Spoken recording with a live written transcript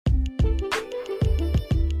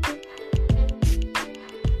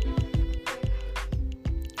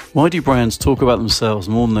Why do brands talk about themselves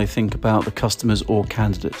more than they think about the customers or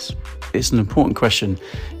candidates? It's an important question,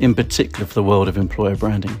 in particular for the world of employer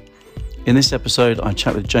branding. In this episode, I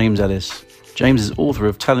chat with James Ellis. James is author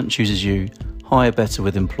of Talent Chooses You, Hire Better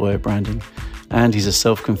with Employer Branding, and he's a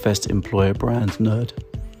self-confessed employer brand nerd.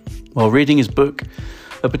 While reading his book,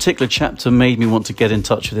 a particular chapter made me want to get in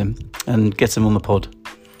touch with him and get him on the pod.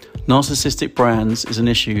 Narcissistic brands is an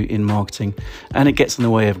issue in marketing, and it gets in the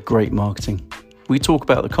way of great marketing. We talk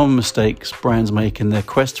about the common mistakes brands make in their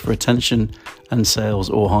quest for attention and sales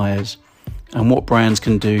or hires, and what brands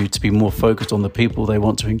can do to be more focused on the people they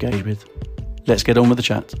want to engage with. Let's get on with the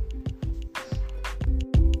chat.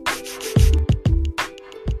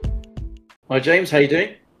 Hi James, how you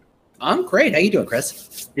doing? I'm great. How you doing,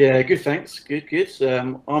 Chris? Yeah, good, thanks. Good.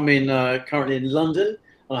 I'm currently in London.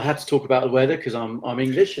 I had to talk about the weather because I'm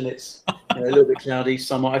English and it's a little bit cloudy.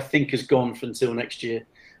 Summer, I think, is gone for until next year.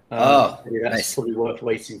 That's nice. Probably worth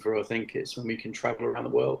waiting for. I think it's when we can travel around the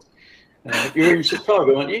world. You're in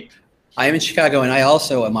Chicago, aren't you? I am in Chicago, and I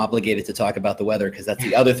also am obligated to talk about the weather because that's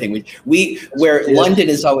the other thing. London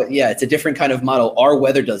is always, it's a different kind of model. Our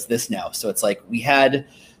weather does this now, so it's like we had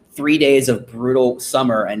 3 days of brutal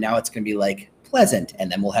summer, and now it's going to be like pleasant,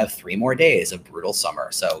 and then we'll have 3 more days of brutal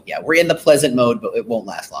summer. So yeah, we're in the pleasant mode, but it won't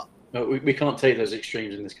last long. No, we can't take those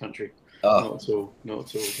extremes in this country. Oh.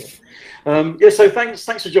 Not at all. So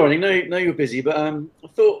thanks for joining. No, you're busy, but I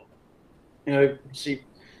thought, see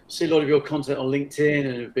a lot of your content on LinkedIn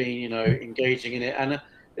and have been, engaging in it, and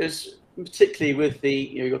it's particularly with the,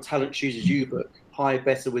 your Talent Chooses You book, Hire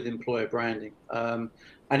Better with Employer Branding. And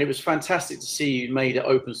it was fantastic to see you made it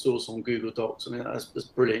open source on Google Docs. I mean, that's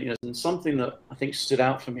brilliant. And something that I think stood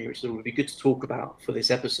out for me, which would be good to talk about for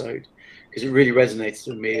this episode, because it really resonated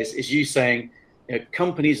with me, is you saying,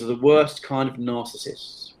 companies are the worst kind of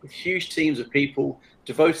narcissists, with huge teams of people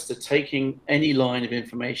devoted to taking any line of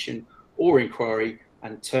information or inquiry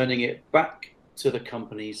and turning it back to the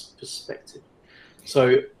company's perspective.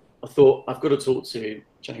 So I thought I've got to talk to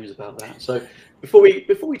James about that. So before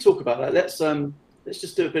we talk about that, let's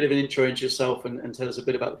just do a bit of an intro into yourself and tell us a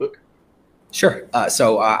bit about the book. Sure.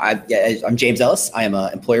 I'm James Ellis. I am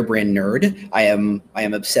an employer brand nerd. I am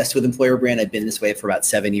obsessed with employer brand. I've been this way for about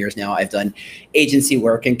 7 years now. I've done agency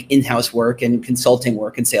work and in-house work and consulting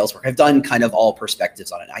work and sales work. I've done kind of all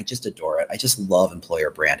perspectives on it. I just adore it. I just love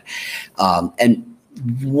employer brand. And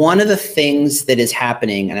one of the things that is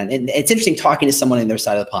happening, and it's interesting talking to someone on their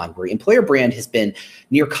side of the pond, where employer brand has been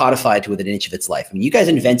near codified to within an inch of its life. I mean, you guys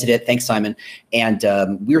invented it. Thanks, Simon. And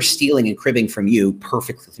we're stealing and cribbing from you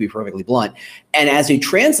perfectly, to be perfectly blunt. And as we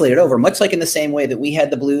translate it over, much like in the same way that we had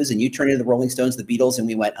the blues and you turned into the Rolling Stones, the Beatles, and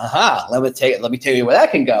we went, let me tell you where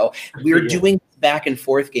that can go. We're doing back and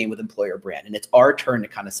forth game with employer brand. And it's our turn to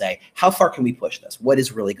kind of say, how far can we push this? What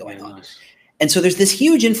is really going on? Nice. And so there's this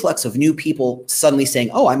huge influx of new people suddenly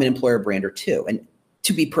saying, oh, I'm an employer brander too. And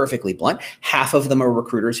to be perfectly blunt, half of them are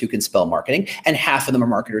recruiters who can spell marketing, and half of them are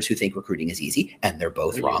marketers who think recruiting is easy, and they're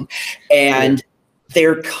both wrong. And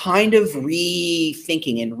they're kind of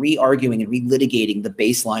rethinking and re-arguing and relitigating the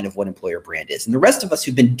baseline of what employer brand is. And the rest of us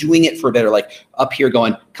who've been doing it for a bit are like up here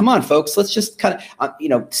going, come on, folks, let's just kind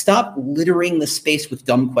of, stop littering the space with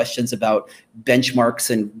dumb questions about benchmarks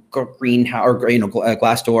and Greenhouse or,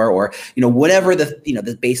 Glassdoor or, whatever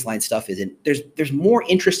the baseline stuff is. And there's more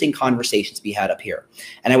interesting conversations to be had up here.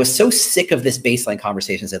 And I was so sick of this baseline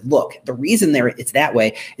conversation. I said, look, the reason it's that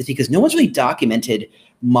way is because no one's really documented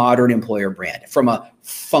modern employer brand from a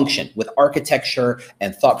function with architecture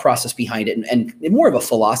and thought process behind it, and more of a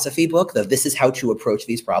philosophy book that this is how to approach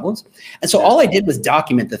these problems. And so all I did was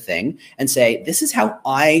document the thing and say, this is how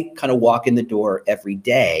I kind of walk in the door every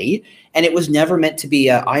day. And it was never meant to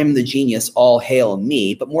be I'm the genius, all hail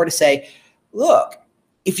me, but more to say, look,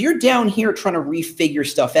 if you're down here trying to refigure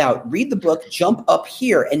stuff out, read the book, jump up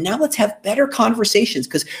here, and now let's have better conversations,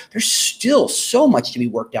 because there's still so much to be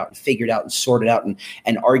worked out and figured out and sorted out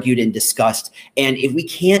and argued and discussed. And if we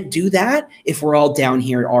can't do that, if we're all down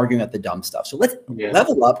here arguing about the dumb stuff. So let's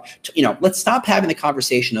level up, let's stop having the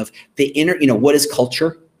conversation of the inner, what is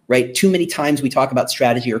culture, right? Too many times we talk about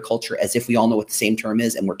strategy or culture as if we all know what the same term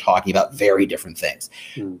is, and we're talking about very different things.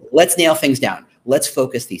 Let's nail things down. Let's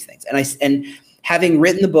focus these things. And having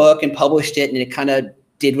written the book and published it, and it kind of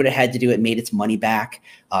did what it had to do, it made its money back,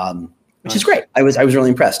 which is great. I was really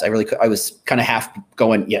impressed. I was kind of half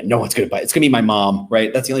going, yeah, no one's going to buy it. It's going to be my mom,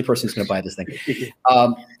 right? That's the only person who's going to buy this thing.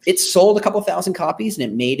 It sold a couple thousand copies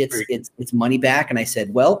and it made its money back. And I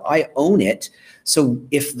said, well, I own it. So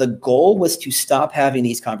if the goal was to stop having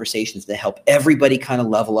these conversations to help everybody kind of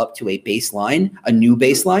level up to a baseline, a new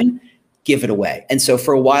baseline, give it away. And so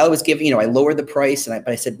for a while I was giving, I lowered the price, but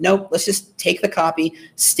I said, no, let's just take the copy,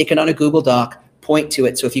 stick it on a Google Doc, point to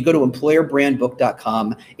it. So if you go to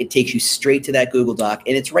employerbrandbook.com, it takes you straight to that Google Doc,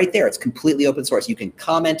 and it's right there. It's completely open source. You can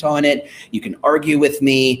comment on it. You can argue with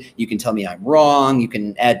me. You can tell me I'm wrong. You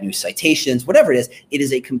can add new citations, whatever it is. It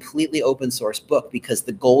is a completely open source book because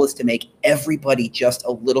the goal is to make everybody just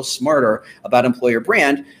a little smarter about employer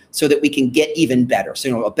brand so that we can get even better.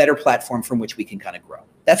 So, a better platform from which we can kind of grow.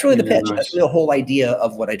 That's really the pitch. Nice. That's really the whole idea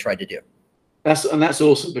of what I tried to do. That's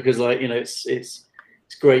awesome because it's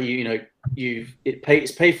great.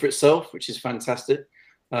 It's paid for itself, which is fantastic.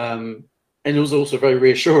 And it was also very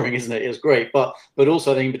reassuring, isn't it? It was great. But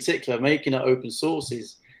also I think in particular, making it open source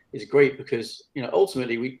is great because,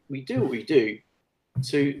 ultimately we do what we do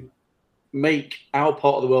to make our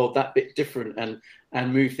part of the world that bit different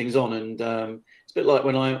and move things on. And it's a bit like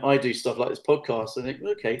when I do stuff like this podcast, I think,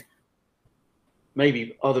 okay,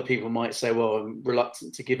 maybe other people might say, well, I'm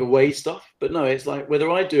reluctant to give away stuff, but no, it's like whether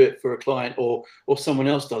I do it for a client or someone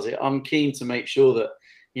else does it, I'm keen to make sure that,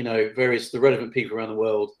 the relevant people around the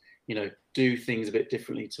world, do things a bit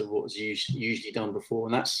differently to what was usually done before.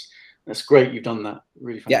 And that's great. You've done that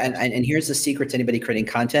really fantastic. Yeah. And here's the secret to anybody creating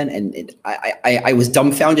content. And I was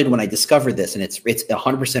dumbfounded when I discovered this, and it's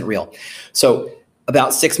 100% real. So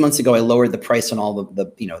about 6 months ago, I lowered the price on all the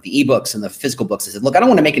ebooks and the physical books. I said, look, I don't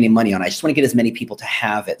want to make any money on it. I just want to get as many people to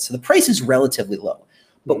have it. So the price is relatively low.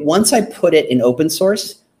 But once I put it in open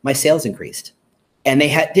source, my sales increased. And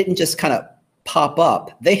they didn't just kind of pop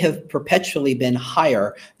up. They have perpetually been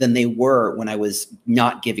higher than they were when I was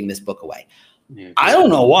not giving this book away. Yeah, I don't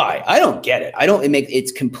know why. I don't get it.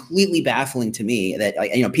 It's completely baffling to me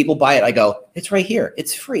that people buy it. I go, it's right here.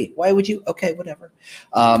 It's free. Why would you? Okay, whatever.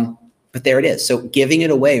 But there it is. So giving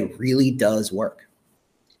it away really does work.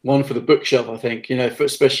 One for the bookshelf, I think,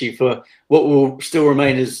 especially for what will still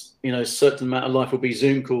remain as, a certain amount of life will be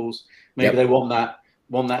Zoom calls. Maybe they want that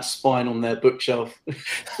spine on their bookshelf.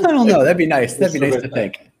 I don't know. That'd be nice. That'd be nice to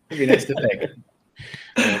think.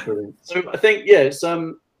 Yeah, brilliant. So I think, it's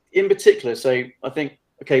in particular. So I think,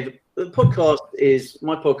 okay, my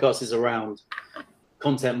podcast is around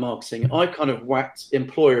content marketing. I kind of whacked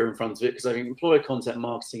employer in front of it because I think employer content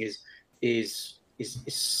marketing is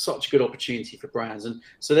such a good opportunity for brands. And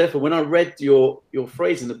so therefore, when I read your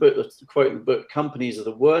phrase in the book, the quote in the book, companies are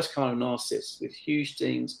the worst kind of narcissists with huge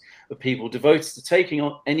teams of people devoted to taking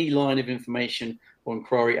on any line of information or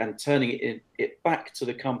inquiry and turning it back to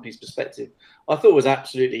the company's perspective, I thought was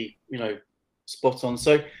absolutely, spot on.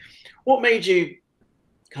 So what made you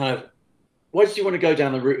why did you want to go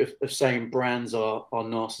down the route of saying brands are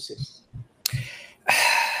narcissists?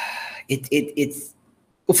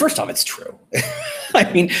 Well, first off, it's true. I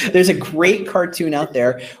mean, there's a great cartoon out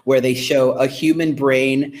there where they show a human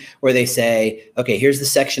brain where they say, okay, here's the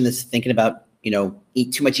section that's thinking about,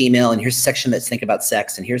 eat too much email. And here's the section that's thinking about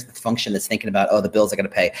sex. And here's the function that's thinking about, the bills I got to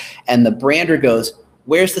pay. And the brander goes,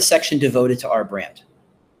 where's the section devoted to our brand?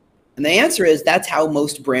 And the answer is that's how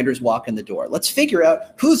most branders walk in the door. Let's figure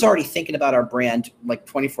out who's already thinking about our brand like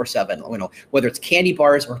 24/7, whether it's candy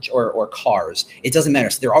bars or cars, it doesn't matter.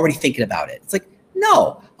 So they're already thinking about it. It's like,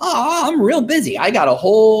 no, I'm real busy.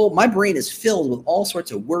 My brain is filled with all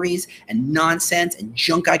sorts of worries and nonsense and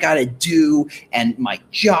junk I got to do and my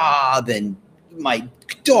job and my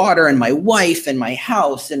daughter and my wife and my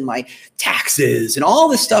house and my taxes and all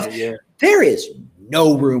this stuff. Yeah. There is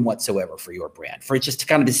no room whatsoever for your brand, for it just to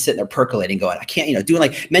kind of be sitting there percolating, going, I can't, doing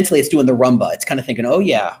like mentally it's doing the Rumba. It's kind of thinking, oh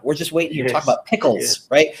yeah, we're just waiting here to talk about pickles,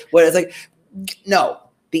 right? Well, it's like, no.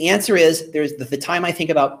 The answer is there's the time I think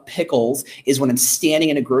about pickles is when I'm standing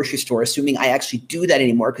in a grocery store, assuming I actually do that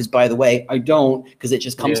anymore. Because by the way, I don't, because it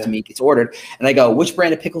just comes to me, gets ordered. And I go, which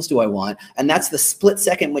brand of pickles do I want? And that's the split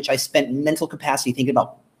second in which I spent mental capacity thinking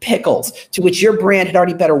about pickles, to which your brand had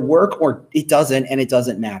already better work or it doesn't, and it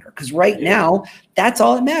doesn't matter. Because right now, that's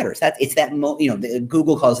all that matters.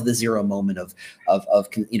 Google calls it the zero moment of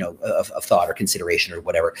thought or consideration or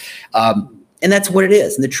whatever. And that's what it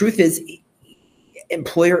is. And the truth is,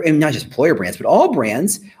 not just employer brands, but all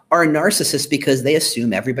brands are narcissists because they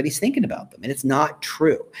assume everybody's thinking about them, and it's not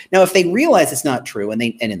true. Now, if they realize it's not true, and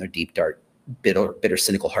in their deep, dark, bitter,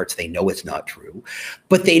 cynical hearts, they know it's not true,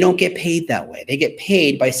 but they don't get paid that way. They get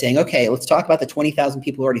paid by saying, okay, let's talk about the 20,000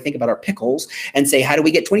 people who already think about our pickles and say, how do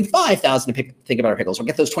we get 25,000 to think about our pickles? Or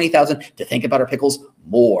get those 20,000 to think about our pickles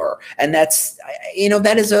more. And that's,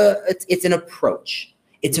 it's an approach.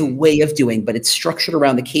 It's a way of doing, but it's structured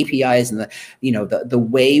around the KPIs and the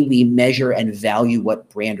way we measure and value what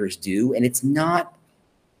branders do. And it's not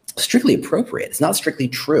strictly appropriate. It's not strictly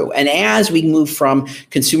true. And as we move from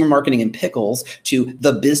consumer marketing and pickles to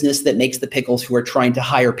the business that makes the pickles, who are trying to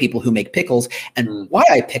hire people who make pickles, and why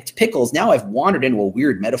I picked pickles, now I've wandered into a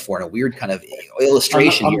weird metaphor and a weird kind of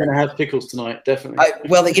illustration I'm here. going to have pickles tonight, definitely.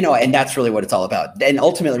 Well, you know, and that's really what it's all about. And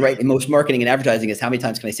ultimately, right, in most marketing and advertising is how many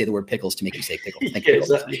times can I say the word pickles to make you say pickles? Yeah,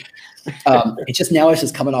 exactly. It's just now it's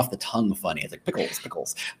just coming off the tongue funny. It's like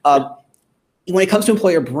pickles. When it comes to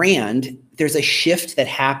employer brand, there's a shift that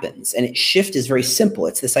happens, and its shift is very simple.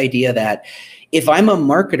 It's this idea that if I'm a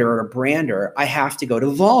marketer or a brander, I have to go to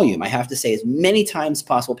volume. I have to say as many times as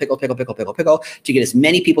possible, pickle, to get as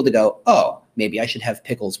many people to go, oh, maybe I should have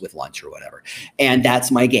pickles with lunch or whatever. And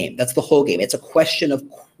that's my game. That's the whole game. It's a question of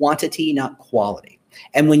quantity, not quality.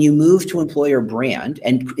 And when you move to employer brand,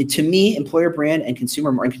 and to me, employer brand and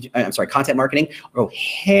content marketing go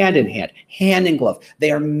hand in hand, hand in glove.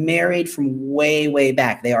 They are married from way, way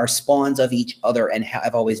back. They are spawns of each other and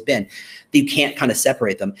have always been. You can't kind of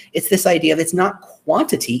separate them. It's this idea of it's not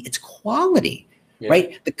quantity, it's quality. Yeah.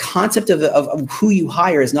 Right? The concept of who you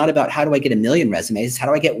hire is not about how do I get 1 million resumes, it's how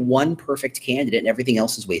do I get one perfect candidate and everything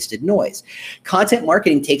else is wasted noise. Content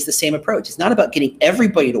marketing takes the same approach. It's not about getting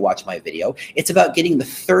everybody to watch my video. It's about getting the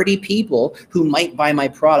 30 people who might buy my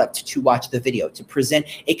product to watch the video, to present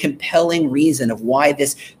a compelling reason of why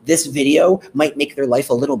this video might make their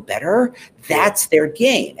life a little better. That's their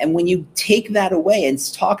game. And when you take that away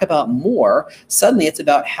and talk about more, suddenly it's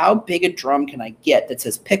about how big a drum can I get that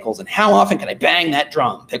says pickles and how often can I bang that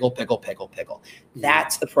drum? Pickle.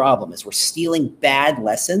 That's the problem, is we're stealing bad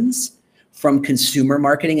lessons from consumer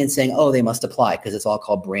marketing and saying, oh, they must apply because it's all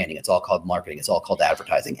called branding. It's all called marketing. It's all called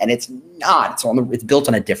advertising. And it's not. It's built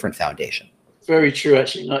on a different foundation. Very true,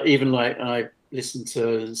 actually. Not even like I listen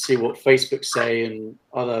to and see what Facebook say and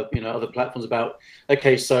other platforms about,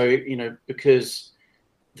 okay, so, because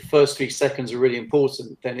the first 3 seconds are really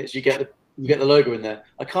important, then it's you get the logo in there.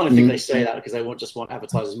 I kind of think they say that because they just want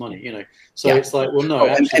advertisers' money, So it's like, well, no.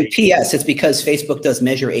 And P.S. It's because Facebook does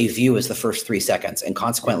measure a view as the first 3 seconds, and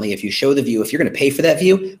consequently, if you show the view, if you're going to pay for that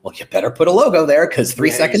view, well, you better put a logo there because 3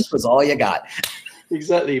 seconds was all you got.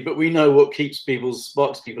 Exactly, but we know what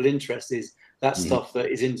sparks people interest is that stuff that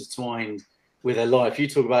is intertwined with their life. You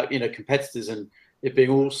talk about competitors and it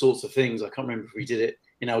being all sorts of things. I can't remember if we did it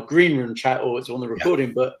in our green room chat or it's on the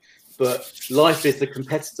recording, but life is the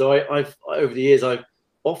competitor. I've over the years, I've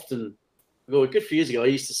often, a good few years ago, I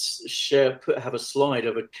used to have a slide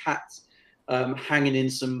of a cat hanging in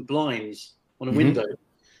some blinds on a window,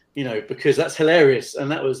 because that's hilarious,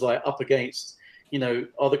 and that was like up against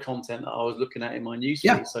other content that I was looking at in my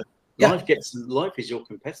newsfeed. So life is your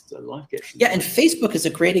competitor. Life gets and Facebook is a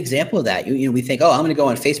great example of that. We think, oh, I'm going to go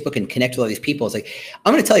on Facebook and connect with all these people. It's like,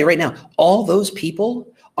 I'm going to tell you right now, all those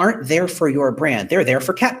people aren't there for your brand. They're there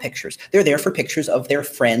for cat pictures. They're there for pictures of their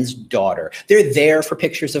friend's daughter. They're there for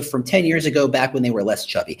pictures from 10 years ago, back when they were less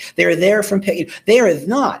chubby. They're there they are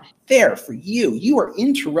not there for you. You are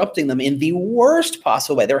interrupting them in the worst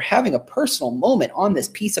possible way. They're having a personal moment on this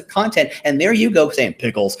piece of content, and there you go saying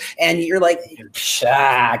pickles, and you're like,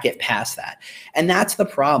 get past that. And that's the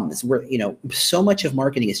problem, is where so much of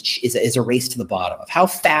marketing is a race to the bottom of how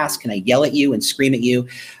fast can I yell at you and scream at you.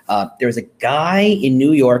 There's a guy in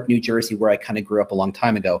New York, New Jersey, where I kind of grew up a long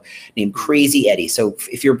time ago, named Crazy Eddie. So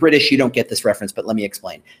if you're British, you don't get this reference, but let me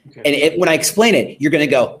explain. Okay. And when I explain it, you're going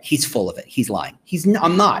to go, he's full of it. He's lying.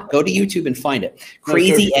 I'm not. Go to YouTube and find it.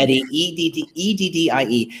 Crazy Eddie,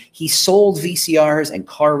 EDDIE. He sold VCRs and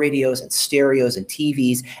car radios and stereos and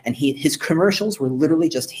TVs, and his commercials were literally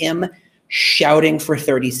just him shouting for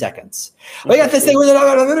 30 seconds. We got this thing with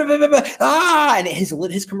and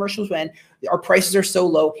his commercials went, our prices are so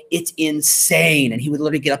low, it's insane. And he would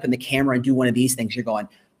literally get up in the camera and do one of these things. You're going,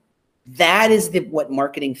 that is what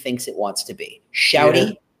marketing thinks it wants to be.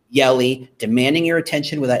 Shouty, yelly, demanding your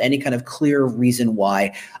attention without any kind of clear reason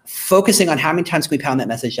why, focusing on how many times can we pound that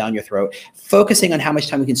message down your throat, focusing on how much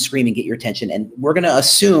time we can scream and get your attention. And we're going to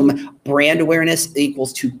assume brand awareness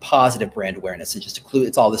equals to positive brand awareness. And just a clue,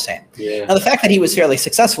 it's all the same. Yeah. Now, the fact that he was fairly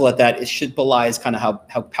successful at that, it should belies kind of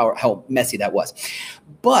how messy that was.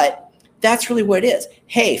 But that's really what it is.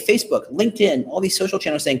 Hey, Facebook, LinkedIn, all these social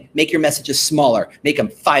channels saying, make your messages smaller, make them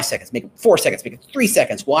 5 seconds, make them 4 seconds, make them 3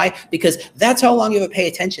 seconds. Why? Because that's how long you have to pay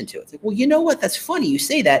attention to it. It's like, well, you know what? That's funny you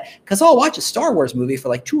say that, because I'll watch a Star Wars movie for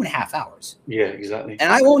like 2.5 hours. Yeah, exactly.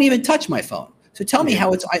 And I won't even touch my phone. So tell me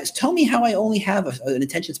how I only have an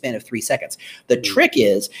attention span of 3 seconds. The trick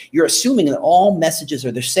is you're assuming that all messages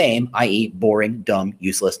are the same, i.e. boring, dumb,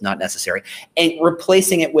 useless, not necessary, and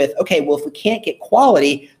replacing it with, okay, well, if we can't get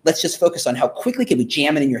quality, let's just focus on how quickly can we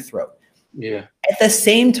jam it in your throat. Yeah. At the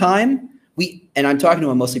same time, And I'm talking to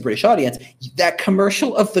a mostly British audience, that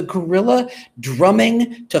commercial of the gorilla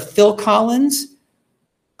drumming to Phil Collins,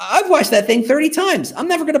 I've watched that thing 30 times. I'm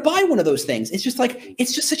never going to buy one of those things. It's just like,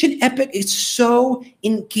 it's just such an epic, it's so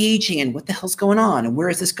engaging, and what the hell's going on, and where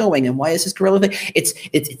is this going, and why is this gorilla thing?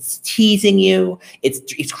 It's teasing you.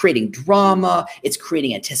 It's creating drama. It's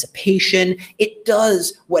creating anticipation. It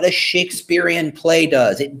does what a Shakespearean play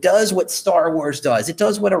does. It does what Star Wars does. It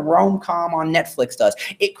does what a rom-com on Netflix does.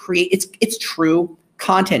 It's true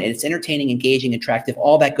content, and it's entertaining, engaging, attractive,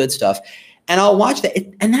 all that good stuff. And I'll watch that.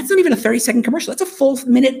 And that's not even a 30-second commercial. That's a full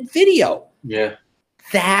minute video. Yeah.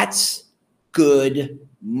 That's good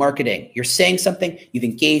marketing. You're saying something. You've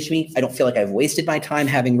engaged me. I don't feel like I've wasted my time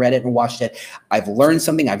having read it and watched it. I've learned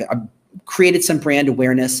something. I've created some brand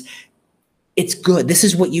awareness. It's good. This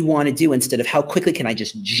is what you want to do instead of how quickly can I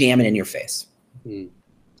just jam it in your face.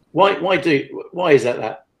 Why is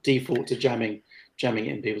that default to jamming it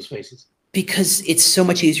in people's faces? Because it's so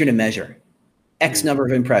much easier to measure. X number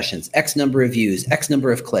of impressions, X number of views, X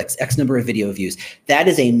number of clicks, X number of video views. That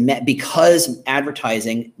is because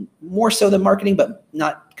advertising, more so than marketing, but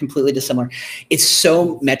not completely dissimilar, it's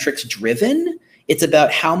so metrics driven. It's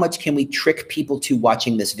about how much can we trick people to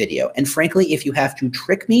watching this video. And frankly, if you have to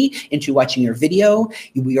trick me into watching your video,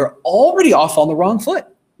 we are already off on the wrong foot.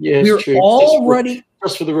 Yeah, we're true. already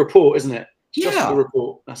just for the report, isn't it? Just yeah. for the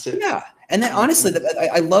report. That's it. Yeah. And then honestly,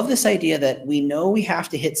 I love this idea that we know we have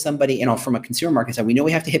to hit somebody, from a consumer market side, we know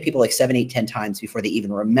we have to hit people like 7, 8, 10 times before they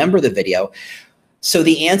even remember the video. So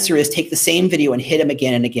the answer is take the same video and hit them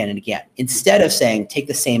again and again and again. Instead of saying, take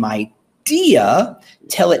the same idea,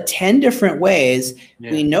 tell it 10 different ways.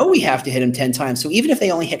 Yeah. We know we have to hit them 10 times. So even if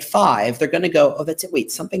they only hit 5, they're going to go, oh, that's it. Wait,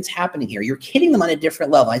 something's happening here. You're hitting them on a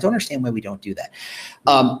different level. I don't understand why we don't do that.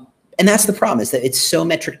 And that's the problem, is that it's so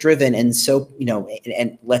metric driven and so,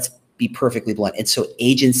 and let's be perfectly blunt, it's so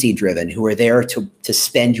agency driven, who are there to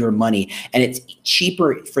spend your money. And it's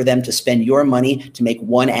cheaper for them to spend your money to make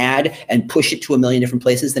one ad and push it to 1 million different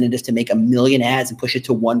places than it is to make 1 million ads and push it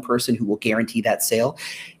to one person who will guarantee that sale.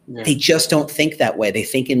 Yeah. They just don't think that way. They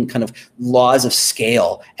think in kind of laws of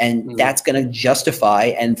scale, and that's going to justify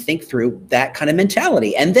and think through that kind of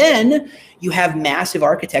mentality. And then you have massive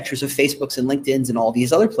architectures of Facebooks and LinkedIn's and all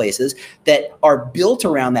these other places that are built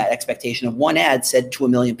around that expectation of one ad said to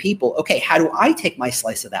 1 million people. Okay, how do I take my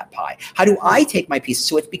slice of that pie? How do I take my piece?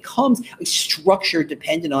 So it becomes a structure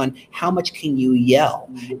dependent on how much can you yell.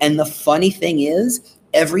 And the funny thing is,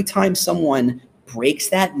 every time someone breaks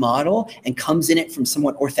that model and comes in it from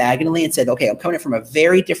somewhat orthogonally and said, okay, I'm coming in from a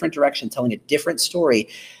very different direction, telling a different story,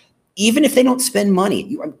 even if they don't spend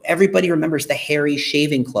money. Everybody remembers the Harry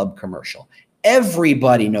Shaving Club commercial.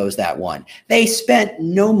 Everybody knows that one. They spent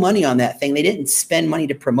no money on that thing. They didn't spend money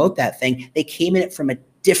to promote that thing. They came in it from a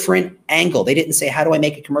different angle. They didn't say, how do I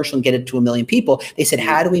make a commercial and get it to 1 million people? They said,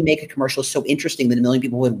 how do we make a commercial so interesting that 1 million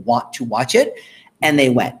people would want to watch it? And they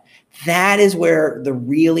went. That is where the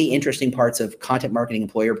really interesting parts of content marketing,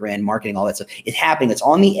 employer brand marketing, all that stuff is happening. It's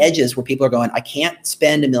on the edges where people are going, I can't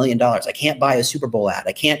spend $1 million. I can't buy a Super Bowl ad.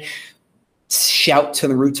 I can't shout to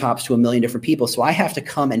the rooftops to 1 million different people. So I have to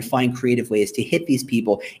come and find creative ways to hit these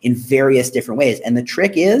people in various different ways. And the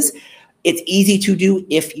trick is, it's easy to do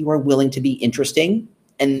if you are willing to be interesting.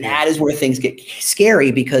 And that is where things get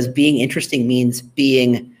scary, because being interesting means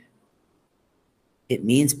being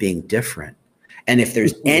different. And if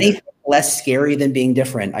there's anything less scary than being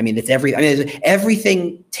different,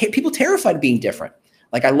 everything, people terrified of being different.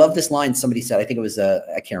 Like, I love this line somebody said, I think it was, I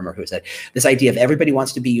can't remember who said, this idea of everybody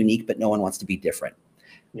wants to be unique, but no one wants to be different.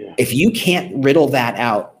 Yeah. If you can't riddle that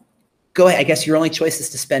out, go ahead. I guess your only choice is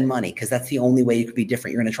to spend money, because that's the only way you could be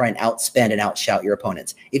different. You're going to try and outspend and outshout your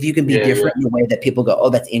opponents. If you can be different in a way that people go, oh,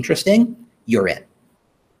 that's interesting, you're in.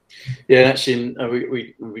 Yeah, actually,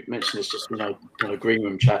 we mentioned this just in our green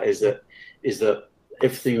room chat, is that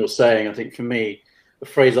everything you're saying, I think for me, the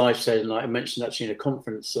phrase I've said, and I mentioned actually in a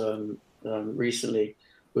conference recently,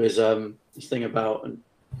 was this thing about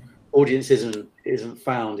audience isn't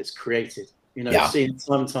found, it's created. I've seen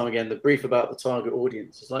time and time again the brief about the target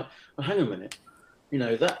audience. It's like, well, hang on a minute,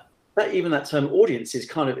 that even that term audience is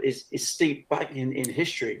kind of is steeped back in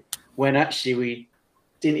history, when actually we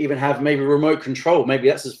didn't even have maybe remote control. Maybe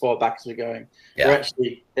that's as far back as we're going. Yeah.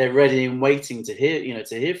 They're ready and waiting to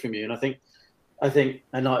hear from you. And I think,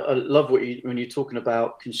 and I love when you're talking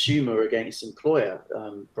about consumer against employer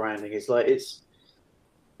branding. It's like it's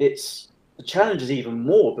the challenge is even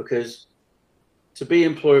more, because to be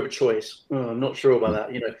employer of choice, I'm not sure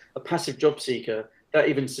about that. A passive job seeker, that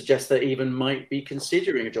even suggests they even might be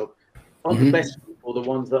considering a job. Aren't the best people the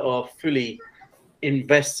ones that are fully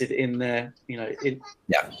invested in their,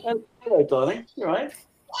 Hello, darling. You all right?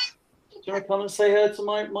 you want to come and say hello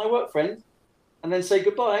to my work friend and then say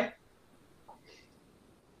goodbye?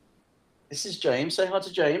 This is James. Say hi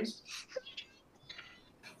to James.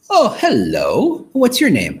 Oh, hello. What's your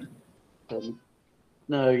name?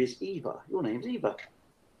 No, it's Eva. Your name's Eva.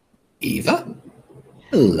 Eva?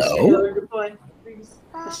 Hello. Say hello, goodbye.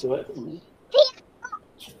 That's all right, isn't it?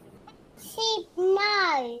 She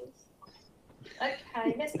knows.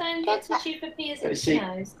 Okay, let's go and get to Chupa Pia's Let's she see.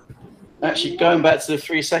 knows. Actually, going back to the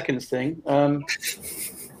 3 seconds thing,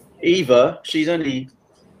 Eva, she's only,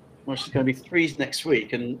 well, she's going to be 3 next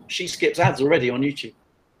week, and she skips ads already on YouTube.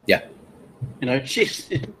 Yeah. You know, she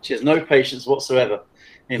has no patience whatsoever,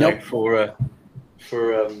 you know, Nope.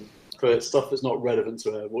 for stuff that's not relevant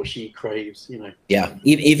to her, what she craves, you know. Yeah,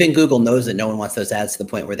 even Google knows that no one wants those ads to the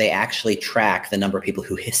point where they actually track the number of people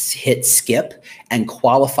who hit skip and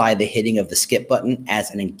qualify the hitting of the skip button as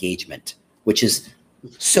an engagement, which is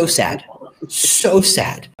so sad, so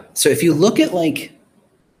sad. So if you look at like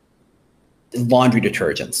laundry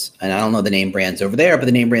detergents, and I don't know the name brands over there, but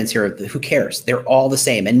the name brands here, who cares? They're all the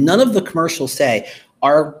same. And none of the commercials say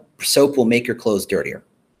our soap will make your clothes dirtier.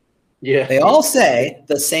 Yeah. They all say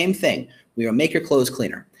the same thing. We will make your clothes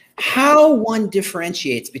cleaner. How one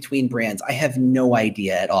differentiates between brands, I have no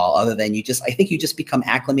idea at all, other than I think you just become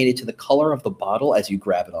acclimated to the color of the bottle as you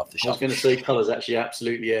grab it off the I was shelf. going to say colors, actually,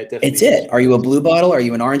 absolutely, yeah, definitely. It's it. Are you a blue bottle? Are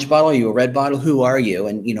you an orange bottle? Are you a red bottle? Who are you?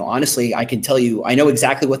 And, you know, honestly, I can tell you, I know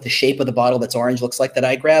exactly what the shape of the bottle that's orange looks like that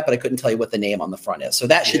I grab, but I couldn't tell you what the name on the front is. So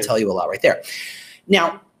that should tell you a lot right there.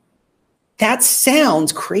 Now, that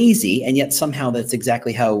sounds crazy, and yet somehow that's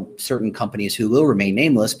exactly how certain companies who will remain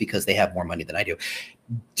nameless because they have more money than I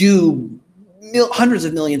do hundreds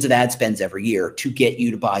of millions of ad spends every year to get you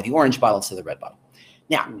to buy the orange bottle instead of the red bottle.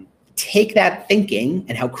 Now, take that thinking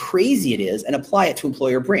and how crazy it is and apply it to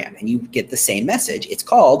employer brand, and you get the same message. It's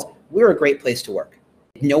called, we're a great place to work.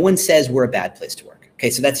 No one says we're a bad place to work. Okay,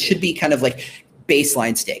 so that should be kind of like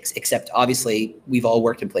baseline stakes, except obviously we've all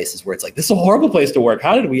worked in places where it's like, this is a horrible place to work.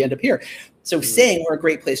 How did we end up here? So saying we're a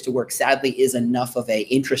great place to work, sadly, is enough of a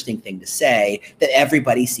interesting thing to say that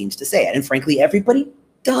everybody seems to say it. And frankly, everybody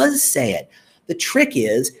does say it. The trick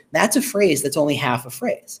is that's a phrase that's only half a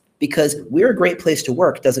phrase, because we're a great place to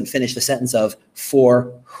work doesn't finish the sentence of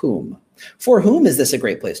for whom. For whom is this a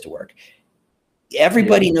great place to work?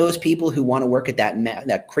 Everybody knows people who want to work at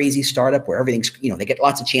that crazy startup where everything's, you know, they get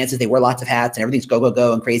lots of chances, they wear lots of hats, and everything's go, go,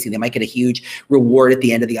 go and crazy. They might get a huge reward at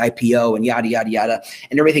the end of the IPO and yada, yada, yada.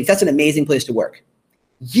 And everybody thinks that's an amazing place to work.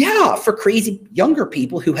 Yeah, for crazy younger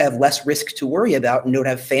people who have less risk to worry about and don't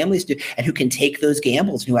have families to, and who can take those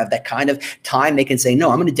gambles and who have that kind of time, they can say, no,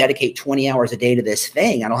 I'm going to dedicate 20 hours a day to this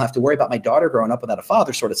thing. I don't have to worry about my daughter growing up without a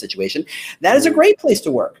father sort of situation. That is a great place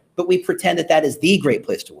to work, but we pretend that that is the great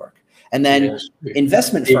place to work. And then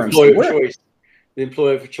investment firms. The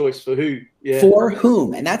employer of choice for who? Yeah. For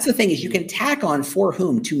whom. And that's the thing is you can tack on for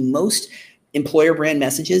whom to most employer brand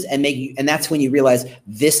messages and and that's when you realize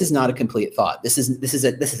this is not a complete thought. This is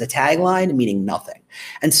a tagline meaning nothing.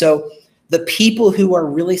 And so the people who are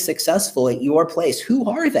really successful at your place, who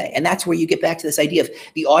are they? And that's where you get back to this idea of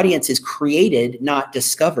the audience is created, not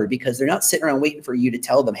discovered, because they're not sitting around waiting for you to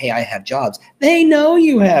tell them, hey, I have jobs. They know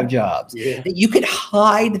you have jobs. Yeah. You could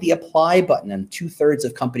hide the apply button on 2/3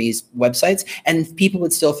 of companies' websites and people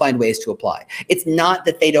would still find ways to apply. It's not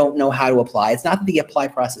that they don't know how to apply. It's not that the apply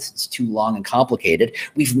process is too long and complicated.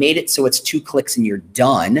 We've made it so it's 2 clicks and you're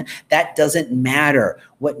done. That doesn't matter.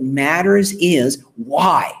 What matters is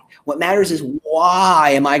why. What matters is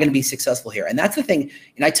why am I going to be successful here? And that's the thing.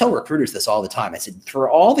 And I tell recruiters this all the time. I said, for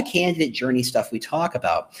all the candidate journey stuff we talk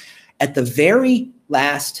about, at the very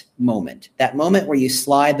last moment, that moment where you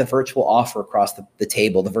slide the virtual offer across the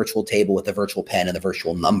table, the virtual table with the virtual pen and the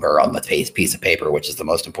virtual number on the piece of paper, which is the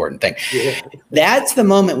most important thing. Yeah. That's the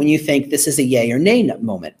moment when you think this is a yay or nay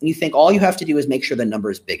moment. And you think all you have to do is make sure the number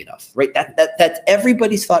is big enough, right? That's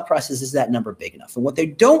everybody's thought process, is that number big enough? And what they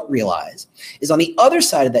don't realize is on the other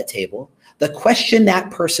side of that table, the question that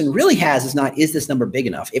person really has is not, is this number big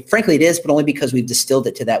enough? Frankly, it is, but only because we've distilled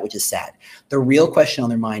it to that, which is sad. The real question on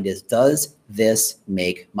their mind is, does this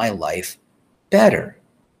make my life better?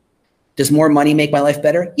 Does more money make my life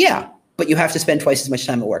better? Yeah, but you have to spend twice as much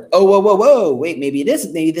time at work. Oh, whoa, whoa, whoa, wait, maybe it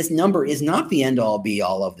is. Maybe this number is not the end all be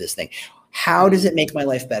all of this thing. How does it make my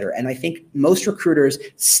life better? And I think most recruiters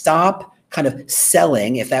stop kind of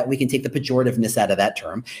selling, if that we can take the pejorativeness out of that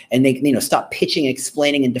term, and they stop pitching,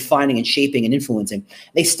 explaining, and defining, and shaping, and influencing.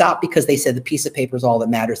 They stop because they said the piece of paper is all that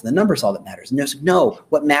matters and the number is all that matters. No,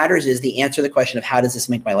 what matters is the answer to the question of how does this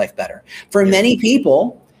make my life better? For many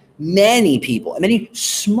people, many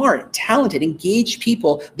smart, talented, engaged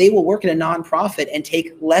people, they will work in a nonprofit and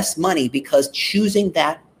take less money because choosing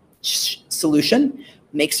that solution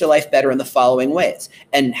makes their life better in the following ways.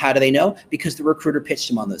 And how do they know? Because the recruiter pitched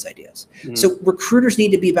them on those ideas. So recruiters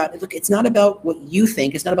need to be about, look, it's not about what you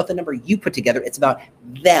think. It's not about the number you put together. It's about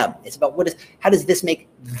them. It's about how does this make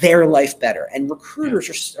their life better? And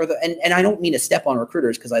recruiters and I don't mean to step on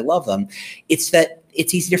recruiters because I love them. It's that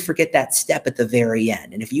it's easy to forget that step at the very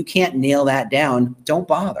end. And if you can't nail that down, don't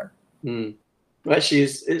bother. Actually,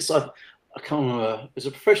 it's I can't remember. It's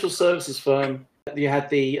a professional services firm. You had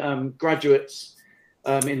the graduates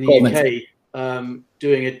in the UK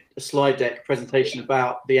doing a slide deck presentation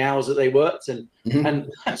about the hours that they worked and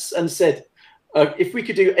said, if we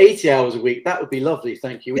could do 80 hours a week, that would be lovely,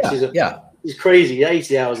 thank you. Which is crazy.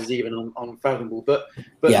 80 hours is even unfathomable. But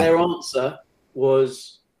their answer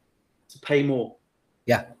was to pay more.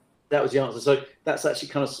 Yeah. That was the answer. So that's actually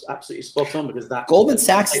kind of absolutely spot on, because that Goldman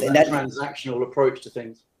Sachs and that transactional approach to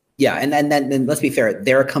things. Yeah, and then let's be fair,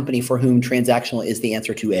 they're a company for whom transactional is the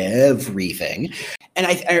answer to everything. And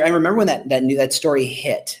I remember when that story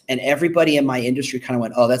hit, and everybody in my industry kind of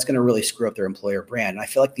went, "Oh, that's going to really screw up their employer brand." And I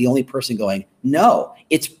feel like the only person going, "No,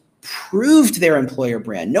 it's proved their employer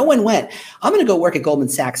brand." No one went, "I'm going to go work at Goldman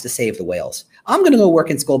Sachs to save the whales. I'm going to go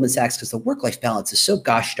work at Goldman Sachs because the work-life balance is so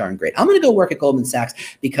gosh darn great. I'm going to go work at Goldman Sachs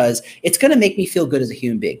because it's going to make me feel good as a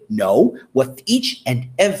human being." No, what each and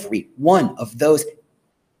every one of those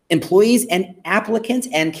employees and applicants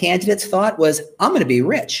and candidates thought was, "I'm going to be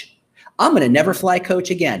rich. I'm going to never fly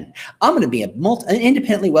coach again. I'm going to be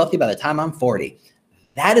independently wealthy by the time I'm 40.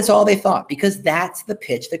 That is all they thought, because that's the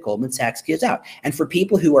pitch that Goldman Sachs gives out. And for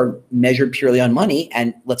people who are measured purely on money,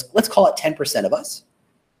 and let's call it 10% of us,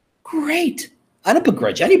 great. I don't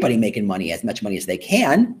begrudge anybody making money, as much money as they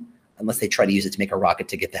can, unless they try to use it to make a rocket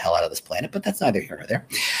to get the hell out of this planet, but that's neither here nor there.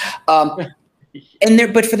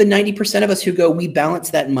 But for the 90% of us who go, we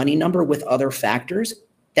balance that money number with other factors,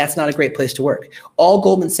 that's not a great place to work. All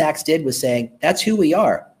Goldman Sachs did was saying, that's who we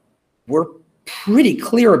are. We're pretty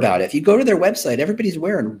clear about it. If you go to their website, everybody's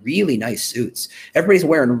wearing really nice suits. Everybody's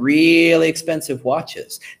wearing really expensive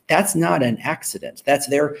watches. That's not an accident. That's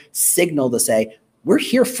their signal to say, we're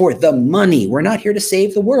here for the money. We're not here to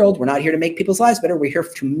save the world. We're not here to make people's lives better. We're here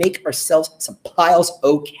to make ourselves some piles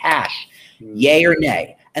of cash, yay or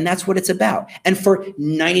nay. And that's what it's about. And for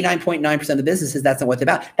 99.9% of the businesses, that's not what it's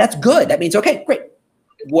about. That's good. That means, okay, great.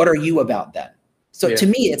 What are you about then? So to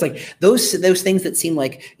me, it's like those things that seem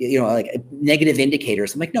like, like negative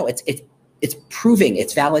indicators. I'm like, no, it's proving,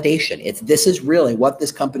 it's validation. This is really what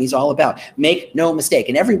this company's all about. Make no mistake.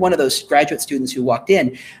 And every one of those graduate students who walked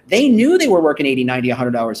in, they knew they were working 80, 90,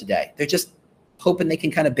 100 hours a day. They're just hoping they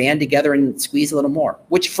can kind of band together and squeeze a little more,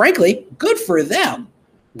 which frankly, good for them.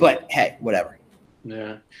 But hey, whatever.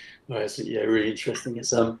 Yeah, well, it's really interesting. It's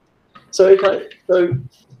so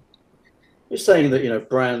you're saying that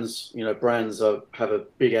brands have a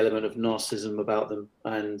big element of narcissism about them,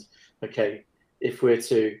 and okay, if we're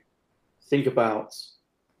to think about,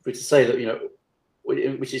 if we're to say that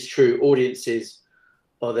which is true, audiences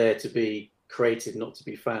are there to be created, not to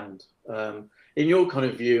be found. In your kind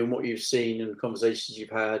of view and what you've seen and conversations you've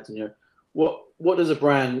had, what does a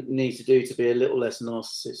brand need to do to be a little less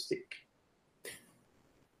narcissistic?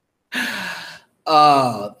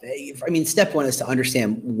 Step one is to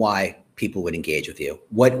understand why people would engage with you.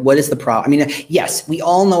 What is the problem? Yes, we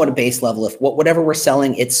all know at a base level, if whatever we're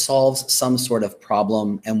selling, it solves some sort of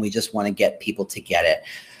problem and we just want to get people to get it.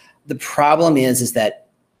 The problem is that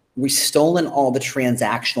we've stolen all the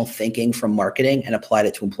transactional thinking from marketing and applied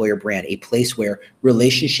it to employer brand, a place where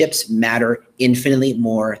relationships matter infinitely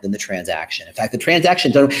more than the transaction. In fact, the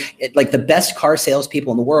transaction, like the best car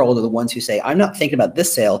salespeople in the world are the ones who say, I'm not thinking about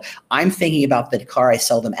this sale, I'm thinking about the car I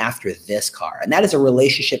sell them after this car. And that is a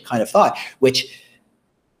relationship kind of thought, which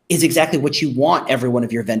is exactly what you want every one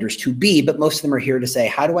of your vendors to be, but most of them are here to say,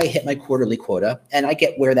 how do I hit my quarterly quota? And I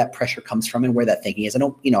get where that pressure comes from and where that thinking is. I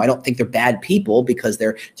don't think they're bad people because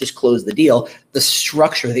they're just close the deal. The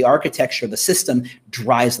structure, the architecture, the system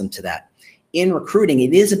drives them to that. In recruiting,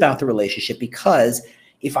 it is about the relationship, because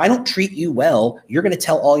if I don't treat you well, you're going to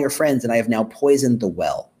tell all your friends and I have now poisoned the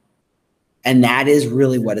well. And that is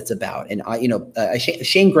really what it's about. And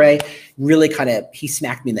Shane Gray really he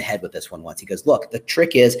smacked me in the head with this one once. He goes, look, the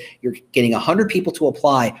trick is you're getting 100 people to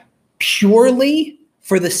apply purely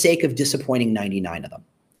for the sake of disappointing 99 of them.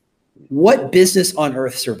 What business on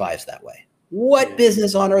earth survives that way? What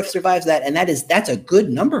business on earth survives that? And that's a good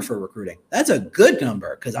number for recruiting. That's a good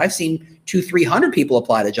number, because I've seen 200-300 people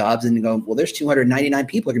apply to jobs and go, well, there's 299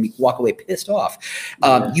 people are going to walk away pissed off.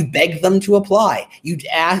 You begged them to apply. You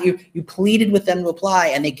pleaded with them to apply,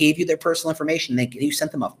 and they gave you their personal information. You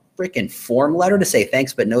sent them a freaking form letter to say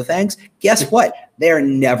thanks but no thanks. Guess what? They're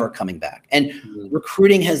never coming back. And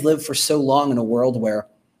recruiting has lived for so long in a world where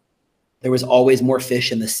there was always more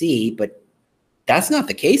fish in the sea, but that's not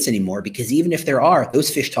the case anymore, because even if there are, those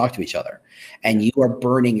fish talk to each other, and you are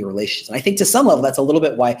burning your relationships. And I think to some level, that's a little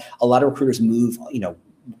bit why a lot of recruiters move,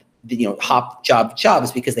 hop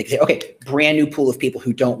jobs, because they say, okay, brand new pool of people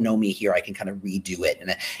who don't know me here, I can kind of redo it.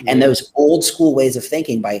 And those old school ways of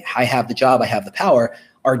thinking, by I have the job, I have the power,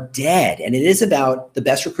 are dead. And it is about, the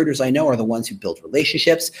best recruiters I know are the ones who build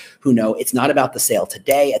relationships, who know it's not about the sale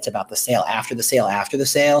today, it's about the sale after the sale after the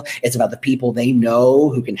sale. It's about the people they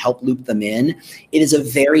know who can help loop them in. It is a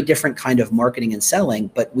very different kind of marketing and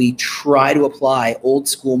selling, but we try to apply old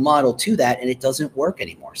school model to that, and it doesn't work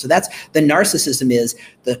anymore. So that's the narcissism, is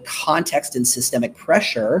the context and systemic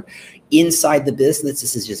pressure inside the business.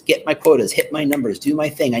 This is just get my quotas, hit my numbers, do my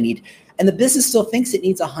thing. And the business still thinks it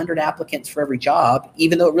needs 100 applicants for every job,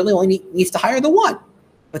 even though it really only needs to hire the one.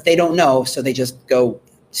 But they don't know, so they just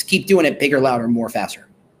keep doing it bigger, louder, more, faster.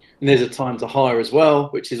 And there's a time to hire as well,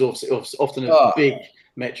 which is often a big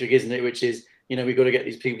metric, isn't it? Which is, we've got to get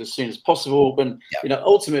these people as soon as possible. But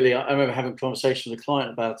ultimately, I remember having a conversation with a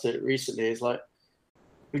client about it recently. It's like,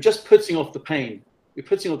 we're just putting off the pain. We're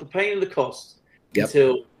putting off the pain and the cost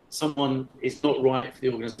until someone is not right for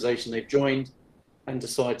the organization they've joined and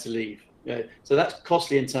decide to leave. So that's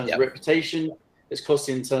costly in terms of reputation. It's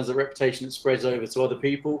costly in terms of reputation that spreads over to other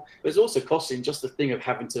people. But it's also costly in just the thing of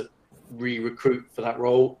having to re-recruit for that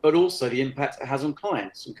role, but also the impact it has on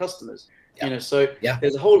clients and customers. So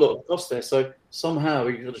there's a whole lot of cost there. So somehow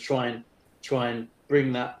we've got to try and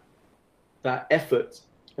bring that effort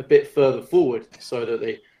a bit further forward, so that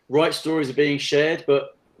the right stories are being shared,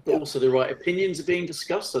 but also the right opinions are being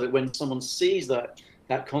discussed, so that when someone sees that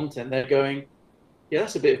content, they're going, yeah,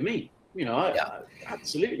 that's a bit of me.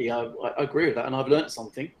 Absolutely, I agree with that, and I've learned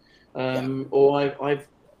something, or I've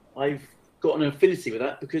got an affinity with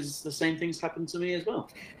that because the same things happen to me as well.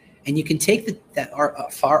 And you can take that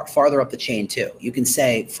farther up the chain too. You can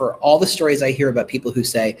say, for all the stories I hear about people who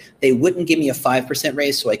say they wouldn't give me a 5%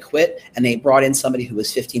 raise, so I quit, and they brought in somebody who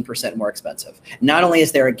was 15% more expensive. Not only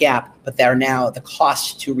is there a gap, but now the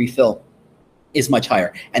cost to refill is much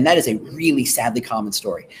higher. And that is a really sadly common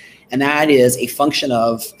story. And that is a function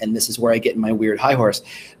of, and this is where I get in my weird high horse,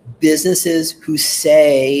 businesses who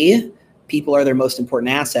say people are their most important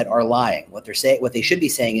asset are lying. What they should be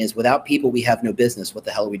saying is, without people, we have no business. What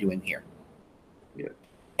the hell are we doing here? Yeah.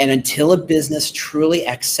 And until a business truly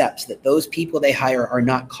accepts that those people they hire are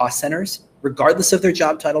not cost centers, regardless of their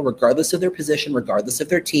job title, regardless of their position, regardless of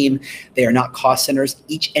their team, they are not cost centers.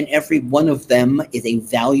 Each and every one of them is a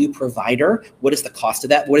value provider. What is the cost of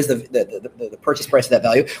that? What is the purchase price of that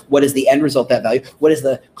value? What is the end result of that value? What is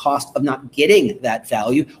the cost of not getting that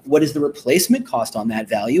value? What is the replacement cost on that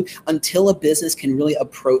value? Until a business can really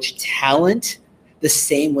approach talent the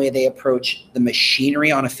same way they approach the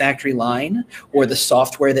machinery on a factory line or the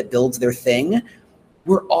software that builds their thing,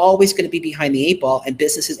 we're always going to be behind the 8 ball. And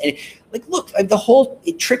businesses, and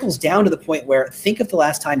it trickles down to the point where, think of the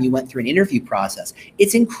last time you went through an interview process.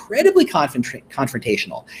 It's incredibly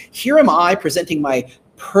confrontational. Here am I presenting my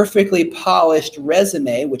perfectly polished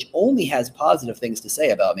resume, which only has positive things to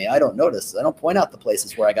say about me. I don't point out the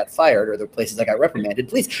places where I got fired or the places I got reprimanded.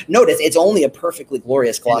 Please notice it's only a perfectly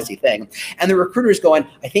glorious, glossy thing. And the recruiter's going,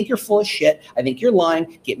 I think you're full of shit. I think you're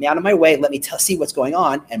lying. Get me out of my way. Let me see what's going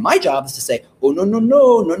on. And my job is to say, oh,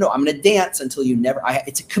 no. I'm going to dance until you never.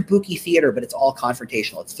 It's a kabuki theater, but it's all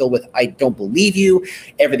confrontational. It's filled with, I don't believe you,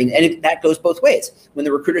 everything. And that goes both ways. When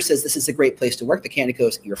the recruiter says, this is a great place to work, the candidate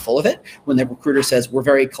goes, you're full of it. When the recruiter says, we're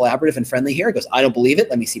very collaborative and friendly here, it goes, I don't believe it.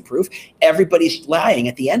 Let me see proof. Everybody's lying.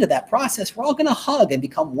 At the end of that process, we're all going to hug and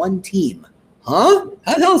become one team. Huh?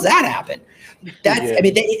 How the hell does that happen?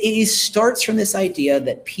 It starts from this idea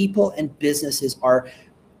that people and businesses are,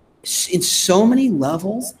 in so many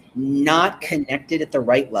levels, not connected at the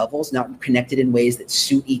right levels, not connected in ways that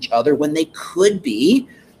suit each other when they could be.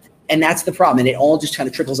 And that's the problem. And it all just kind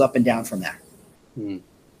of trickles up and down from that. No,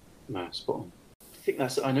 spot on. I think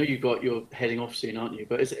I know you're heading off soon, aren't you?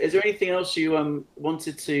 But is there anything else you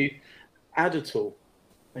wanted to add at all?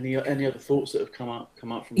 Any other thoughts that have come up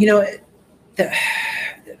from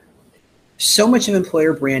so much of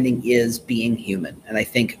employer branding is being human. And I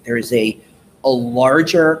think there is a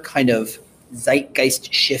larger kind of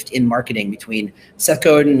zeitgeist shift in marketing between Seth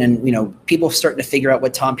Godin and, you know, people starting to figure out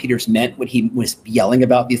what Tom Peters meant, what he was yelling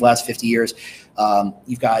about these last 50 years.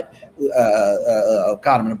 You've got, oh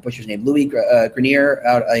God, I'm going to butcher his name, Louis Grenier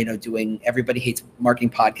out, you know, doing Everybody Hates Marketing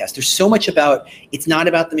podcast. There's so much about, it's not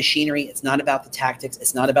about the machinery. It's not about the tactics.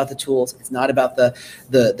 It's not about the tools. It's not about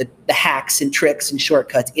the hacks and tricks and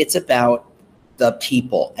shortcuts. It's about the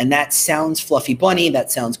people. And that sounds fluffy bunny.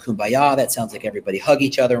 That sounds kumbaya. That sounds like everybody hug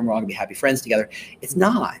each other and we're all gonna be happy friends together. It's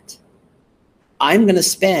not. I'm gonna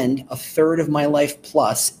spend a third of my life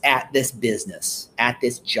plus at this business, at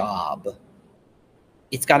this job.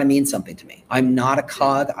 It's got to mean something to me. I'm not a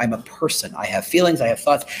cog. I'm a person. I have feelings. I have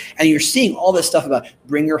thoughts. And you're seeing all this stuff about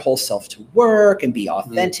bring your whole self to work and be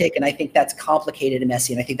authentic. And I think that's complicated and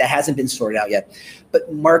messy. And I think that hasn't been sorted out yet.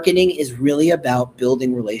 But marketing is really about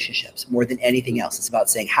building relationships more than anything else. It's about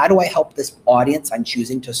saying, how do I help this audience I'm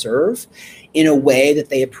choosing to serve in a way that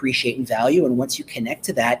they appreciate and value? And once you connect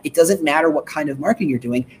to that, it doesn't matter what kind of marketing you're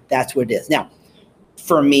doing. That's what it is. Now,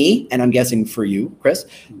 for me, and I'm guessing for you, Chris,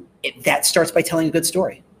 that starts by telling a good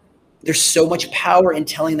story. There's so much power in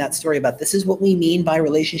telling that story about this is what we mean by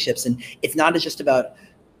relationships. And it's not just about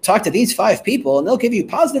talk to these 5 people and they'll give you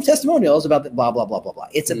positive testimonials about the blah, blah, blah, blah, blah.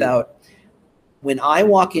 It's about when I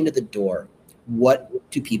walk into the door, what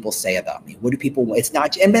do people say about me? What do people, it's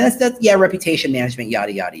not, and that's yeah, reputation management,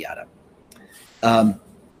 yada, yada, yada.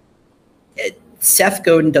 Seth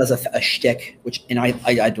Godin does a shtick, which, and I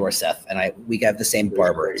adore Seth, and we have the same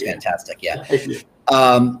barber. It's fantastic. Yeah.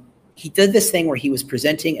 He did this thing where he was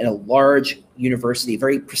presenting at a large university,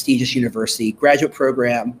 very prestigious university, graduate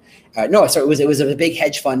program. It was a big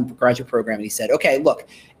hedge fund graduate program. And he said, okay, look,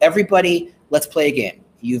 everybody, let's play a game.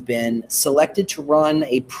 You've been selected to run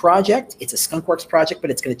a project. It's a skunkworks project, but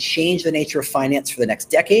it's going to change the nature of finance for the next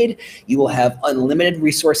decade. You will have unlimited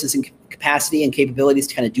resources and capacity and capabilities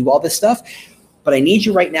to kind of do all this stuff. But I need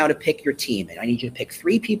you right now to pick your team. And I need you to pick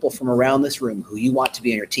 3 people from around this room who you want to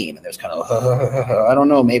be on your team. And there's kind of, I don't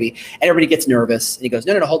know, maybe. And everybody gets nervous. And he goes,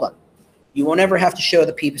 no, hold on. You won't ever have to show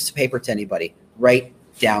the piece of paper to anybody. Write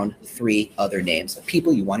down 3 other names of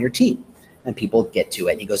people you want on your team. And people get to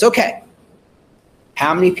it. And he goes, okay,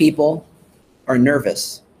 how many people are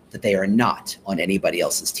nervous that they are not on anybody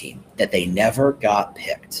else's team, that they never got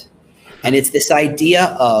picked? And it's this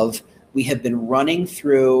idea of we have been running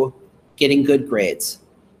through getting good grades,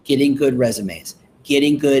 getting good resumes,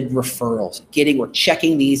 getting good referrals, we're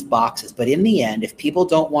checking these boxes. But in the end, if people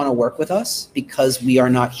don't want to work with us because we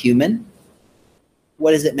are not human,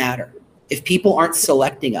 what does it matter? If people aren't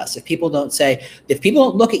selecting us, if people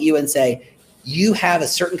don't look at you and say, you have a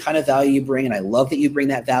certain kind of value you bring, and I love that you bring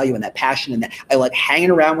that value and that passion, and that I like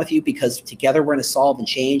hanging around with you because together we're going to solve and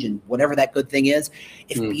change and whatever that good thing is.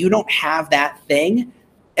 If you don't have that thing,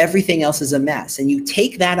 everything else is a mess. And you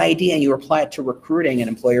take that idea and you apply it to recruiting and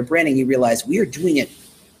employer branding, you realize we are doing it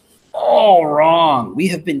all wrong. We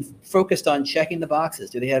have been focused on checking the boxes.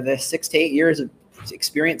 Do they have 6 to 8 years of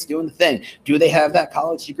experience doing the thing? Do they have that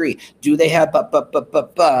college degree? Do they have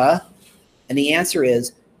And the answer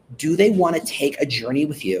is, do they want to take a journey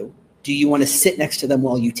with you? Do you want to sit next to them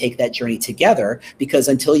while you take that journey together? Because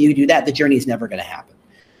until you do that, the journey is never going to happen.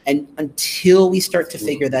 And until we start to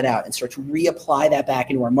figure that out and start to reapply that back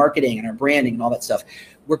into our marketing and our branding and all that stuff,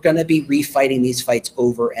 we're going to be refighting these fights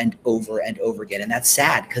over and over and over again. And that's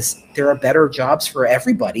sad because there are better jobs for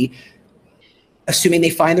everybody, assuming they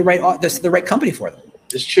find the right company for them.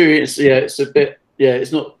 It's true. It's a bit.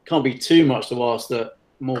 It's not. Can't be too much to ask that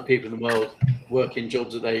more people in the world work in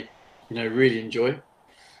jobs that they, really enjoy.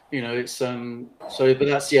 It's But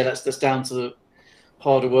that's down to the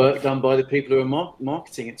harder work done by the people who are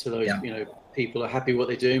marketing it to those, people are happy what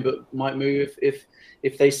they're doing, but might move if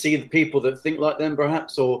they see the people that think like them,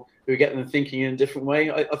 perhaps, or who get them thinking in a different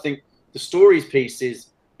way. I think the stories piece is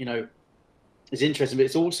interesting, but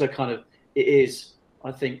it's also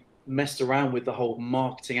I think, messed around with the whole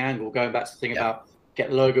marketing angle, going back to the thing about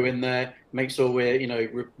get logo in there, make sure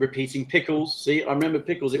we're, repeating pickles. See, I remember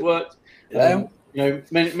pickles, it worked.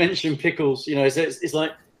 Mention pickles, it's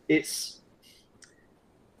like,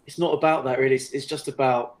 it's not about that really. It's just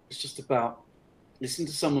about listening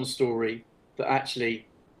to someone's story that actually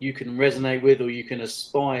you can resonate with or you can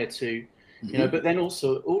aspire to, but then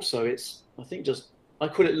also it's, I think I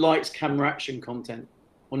call it lights, camera, action content,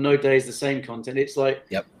 or no day is the same content. It's like,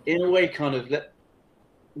 in a way, kind of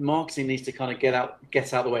marketing needs to kind of get out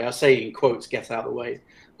of the way. I say in quotes, get out of the way,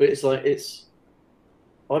 but it's like,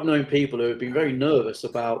 I've known people who have been very nervous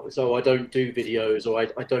about, I don't do videos or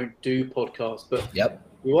I don't do podcasts, but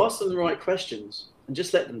you ask them the right questions and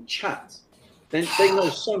just let them chat, then they know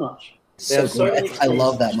so much. They have so many I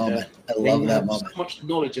love that experiences, moment. I love that moment. So much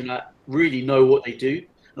knowledge and that really know what they do.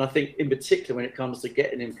 And I think in particular, when it comes to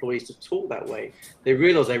getting employees to talk that way, they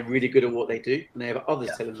realize they're really good at what they do, and they have others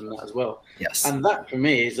telling them that as well. Yes. And that for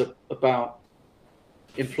me is about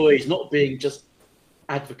employees not being just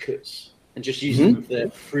advocates and just using them for their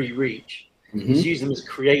free reach. It's use them as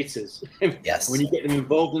creators. Yes. When you get them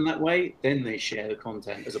involved in that way, then they share the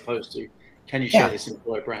content, as opposed to, can you share this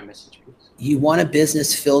employer brand message, please? You want a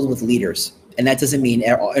business filled with leaders. And that doesn't mean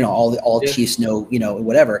all chiefs know,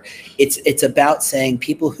 whatever. It's about saying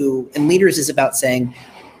people who, and leaders is about saying,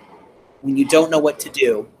 when you don't know what to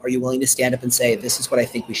do, are you willing to stand up and say, this is what I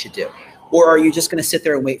think we should do? Or are you just going to sit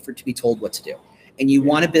there and wait for it to be told what to do? And you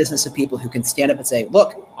want a business of people who can stand up and say,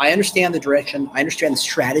 look, I understand the direction. I understand the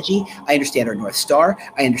strategy. I understand our North Star.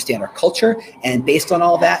 I understand our culture. And based on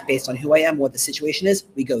all that, based on who I am, what the situation is,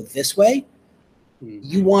 we go this way.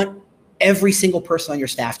 You want every single person on your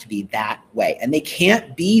staff to be that way. And they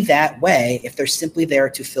can't be that way if they're simply there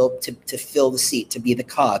to fill the seat, to be the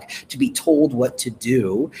cog, to be told what to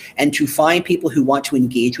do. And to find people who want to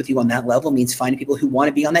engage with you on that level means finding people who want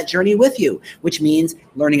to be on that journey with you, which means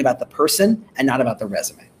learning about the person and not about the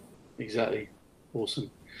resume. Exactly.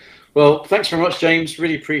 Awesome. Well, thanks very much, James.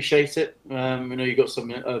 Really appreciate it. I know you've got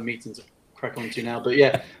some meetings to crack on to now, but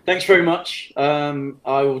yeah, thanks very much. I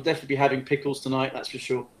will definitely be having pickles tonight, that's for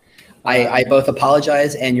sure. I both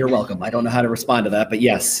apologize and you're welcome. I don't know how to respond to that, but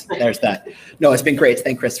yes, there's that. No, it's been great.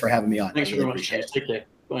 Thank Chris for having me on. Thanks very much. Take care.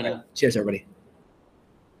 Bye now. Cheers, everybody.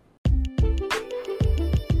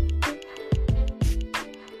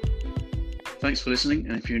 Thanks for listening.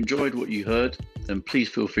 And if you enjoyed what you heard, then please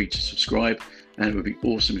feel free to subscribe. And it would be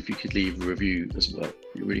awesome if you could leave a review as well.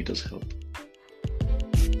 It really does help.